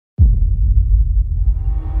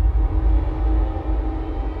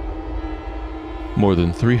more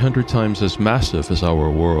than 300 times as massive as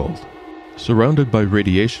our world. Surrounded by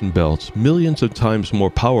radiation belts millions of times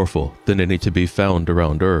more powerful than any to be found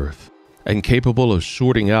around Earth, and capable of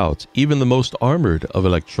shorting out even the most armored of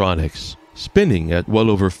electronics, spinning at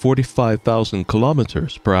well over 45,000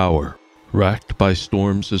 kilometers per hour, racked by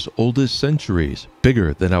storms as old as centuries,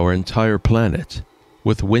 bigger than our entire planet,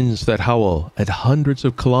 with winds that howl at hundreds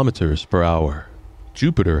of kilometers per hour.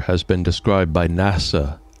 Jupiter has been described by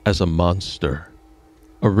NASA as a monster,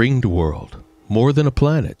 a ringed world, more than a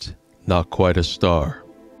planet, not quite a star.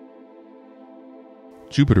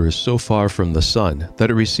 Jupiter is so far from the Sun that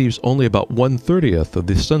it receives only about 1/30th of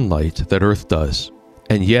the sunlight that Earth does.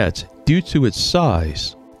 And yet, due to its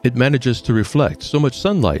size, it manages to reflect so much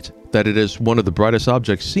sunlight that it is one of the brightest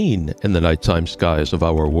objects seen in the nighttime skies of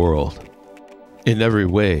our world. In every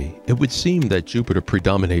way, it would seem that Jupiter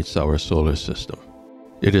predominates our solar system.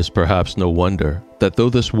 It is perhaps no wonder that though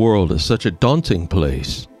this world is such a daunting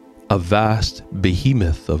place, a vast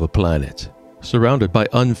behemoth of a planet, surrounded by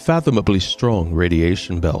unfathomably strong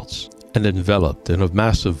radiation belts and enveloped in a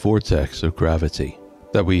massive vortex of gravity,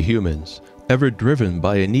 that we humans, ever driven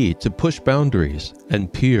by a need to push boundaries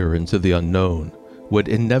and peer into the unknown, would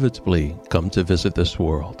inevitably come to visit this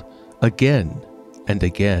world again and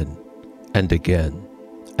again and again.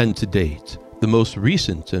 And to date, the most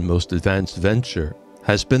recent and most advanced venture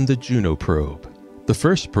has been the Juno probe, the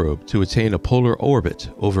first probe to attain a polar orbit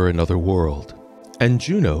over another world. And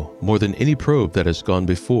Juno, more than any probe that has gone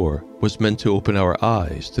before, was meant to open our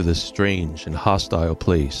eyes to this strange and hostile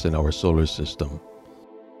place in our solar system.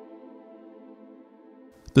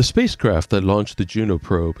 The spacecraft that launched the Juno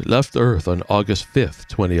probe left Earth on August 5,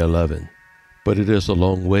 2011, but it is a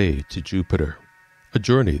long way to Jupiter, a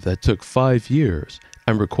journey that took 5 years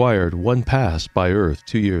and required one pass by Earth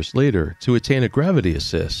 2 years later to attain a gravity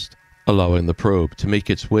assist, allowing the probe to make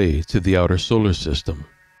its way to the outer solar system.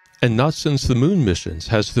 And not since the moon missions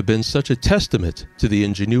has there been such a testament to the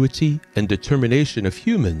ingenuity and determination of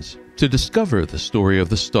humans to discover the story of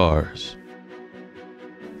the stars.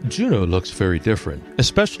 Juno looks very different,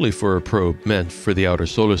 especially for a probe meant for the outer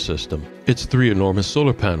solar system. Its 3 enormous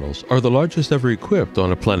solar panels are the largest ever equipped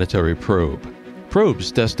on a planetary probe.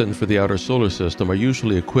 Probes destined for the outer solar system are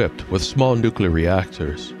usually equipped with small nuclear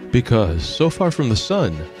reactors, because so far from the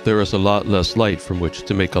Sun, there is a lot less light from which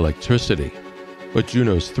to make electricity. But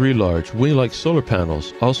Juno's 3 large wing-like solar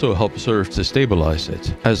panels also help serve to stabilize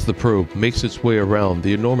it, as the probe makes its way around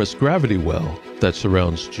the enormous gravity well that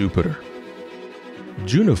surrounds Jupiter.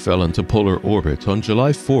 Juno fell into polar orbit on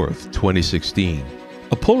July 4, 2016.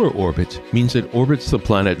 A polar orbit means it orbits the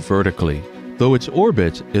planet vertically, though its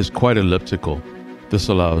orbit is quite elliptical. This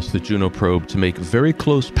allows the Juno probe to make very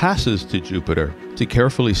close passes to Jupiter to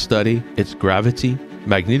carefully study its gravity,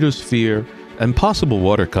 magnetosphere, and possible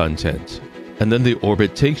water content. And then the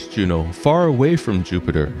orbit takes Juno far away from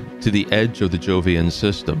Jupiter to the edge of the Jovian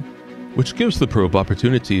system, which gives the probe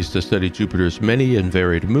opportunities to study Jupiter's many and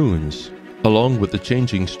varied moons, along with the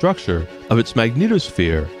changing structure of its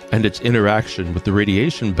magnetosphere and its interaction with the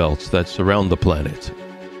radiation belts that surround the planet.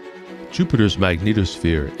 Jupiter's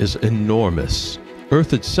magnetosphere is enormous.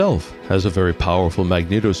 Earth itself has a very powerful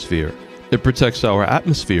magnetosphere. It protects our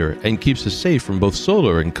atmosphere and keeps us safe from both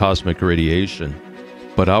solar and cosmic radiation.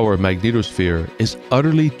 But our magnetosphere is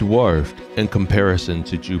utterly dwarfed in comparison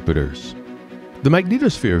to Jupiter's. The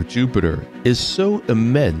magnetosphere of Jupiter is so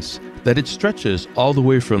immense that it stretches all the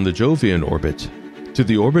way from the Jovian orbit to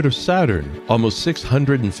the orbit of Saturn, almost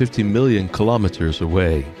 650 million kilometers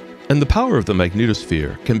away. And the power of the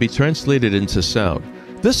magnetosphere can be translated into sound.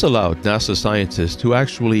 This allowed NASA scientists to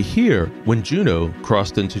actually hear when Juno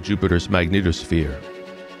crossed into Jupiter's magnetosphere.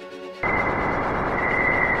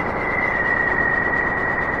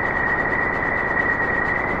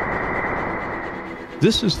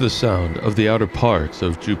 This is the sound of the outer parts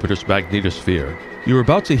of Jupiter's magnetosphere. You're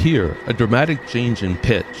about to hear a dramatic change in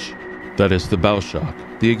pitch. That is the bow shock,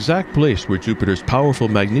 the exact place where Jupiter's powerful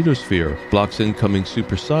magnetosphere blocks incoming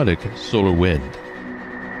supersonic solar wind.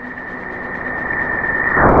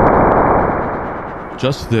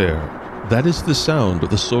 Just there, that is the sound of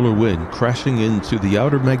the solar wind crashing into the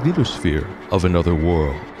outer magnetosphere of another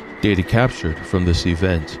world. Data captured from this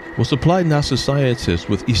event will supply NASA scientists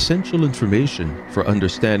with essential information for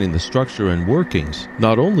understanding the structure and workings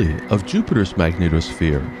not only of Jupiter's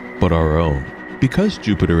magnetosphere, but our own. Because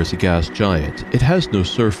Jupiter is a gas giant, it has no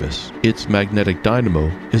surface. Its magnetic dynamo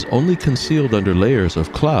is only concealed under layers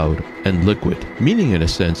of cloud and liquid, meaning in a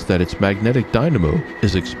sense that its magnetic dynamo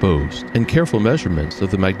is exposed, and careful measurements of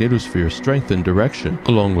the magnetosphere's strength and direction,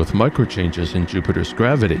 along with micro changes in Jupiter's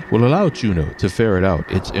gravity, will allow Juno to ferret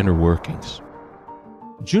out its inner workings.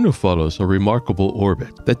 Juno follows a remarkable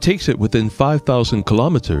orbit that takes it within 5,000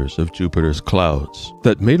 kilometers of Jupiter's clouds.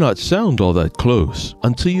 That may not sound all that close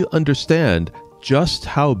until you understand just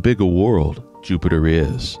how big a world Jupiter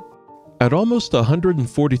is. At almost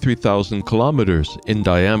 143,000 kilometers in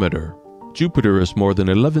diameter, Jupiter is more than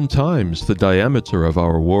 11 times the diameter of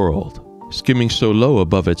our world. Skimming so low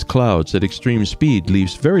above its clouds at extreme speed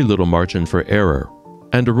leaves very little margin for error,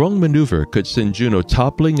 and a wrong maneuver could send Juno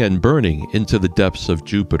toppling and burning into the depths of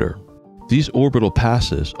Jupiter. These orbital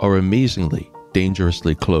passes are amazingly,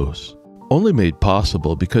 dangerously close, only made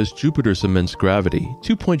possible because Jupiter's immense gravity,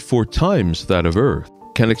 2.4 times that of Earth,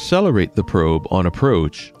 can accelerate the probe on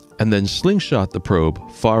approach and then slingshot the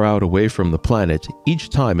probe far out away from the planet each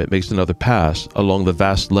time it makes another pass along the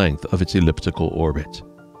vast length of its elliptical orbit.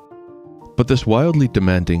 But this wildly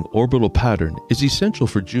demanding orbital pattern is essential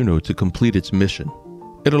for Juno to complete its mission.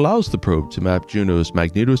 It allows the probe to map Juno's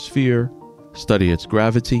magnetosphere, study its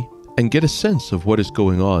gravity, and get a sense of what is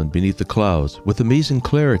going on beneath the clouds with amazing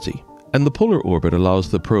clarity. And the polar orbit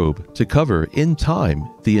allows the probe to cover in time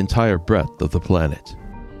the entire breadth of the planet.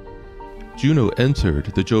 Juno entered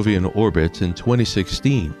the Jovian orbit in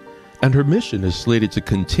 2016, and her mission is slated to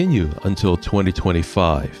continue until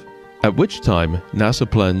 2025, at which time NASA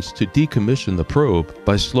plans to decommission the probe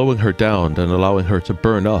by slowing her down and allowing her to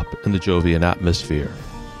burn up in the Jovian atmosphere.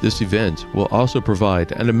 This event will also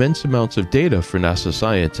provide an immense amount of data for NASA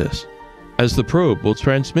scientists, as the probe will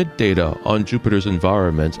transmit data on Jupiter's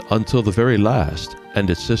environment until the very last and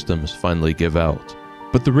its systems finally give out.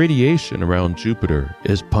 But the radiation around Jupiter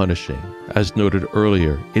is punishing. As noted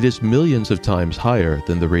earlier, it is millions of times higher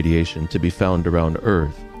than the radiation to be found around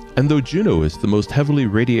Earth. And though Juno is the most heavily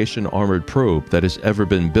radiation-armored probe that has ever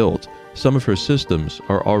been built, some of her systems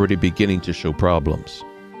are already beginning to show problems.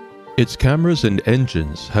 Its cameras and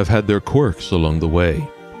engines have had their quirks along the way,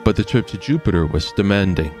 but the trip to Jupiter was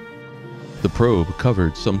demanding. The probe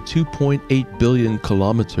covered some 2.8 billion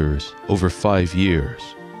kilometers over 5 years.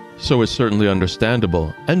 So it's certainly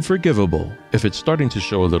understandable and forgivable if it's starting to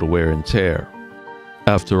show a little wear and tear.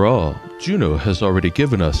 After all, Juno has already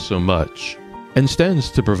given us so much, and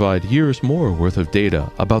stands to provide years more worth of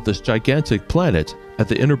data about this gigantic planet at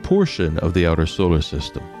the inner portion of the outer solar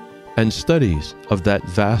system, and studies of that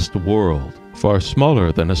vast world, far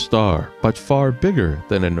smaller than a star, but far bigger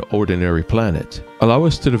than an ordinary planet, allow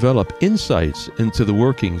us to develop insights into the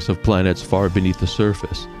workings of planets far beneath the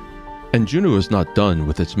surface. And Juno is not done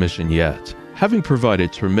with its mission yet. Having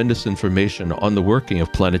provided tremendous information on the working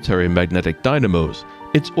of planetary magnetic dynamos,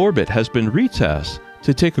 its orbit has been retasked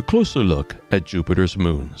to take a closer look at Jupiter's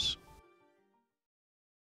moons.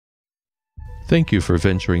 Thank you for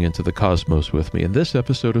venturing into the cosmos with me in this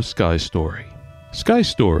episode of Sky Story. Sky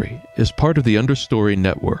Story is part of the UNDERSTORY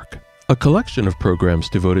network, a collection of programs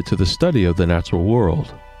devoted to the study of the natural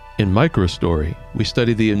world. In Microstory, we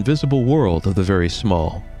study the invisible world of the very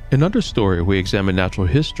small. In UNDERSTORY, we examine natural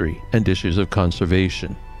history and issues of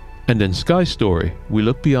conservation. And in Sky Story, we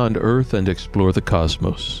look beyond Earth and explore the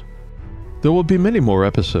cosmos. There will be many more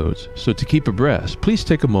episodes, so to keep abreast, please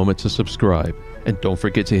take a moment to subscribe, and don't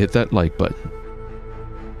forget to hit that like button.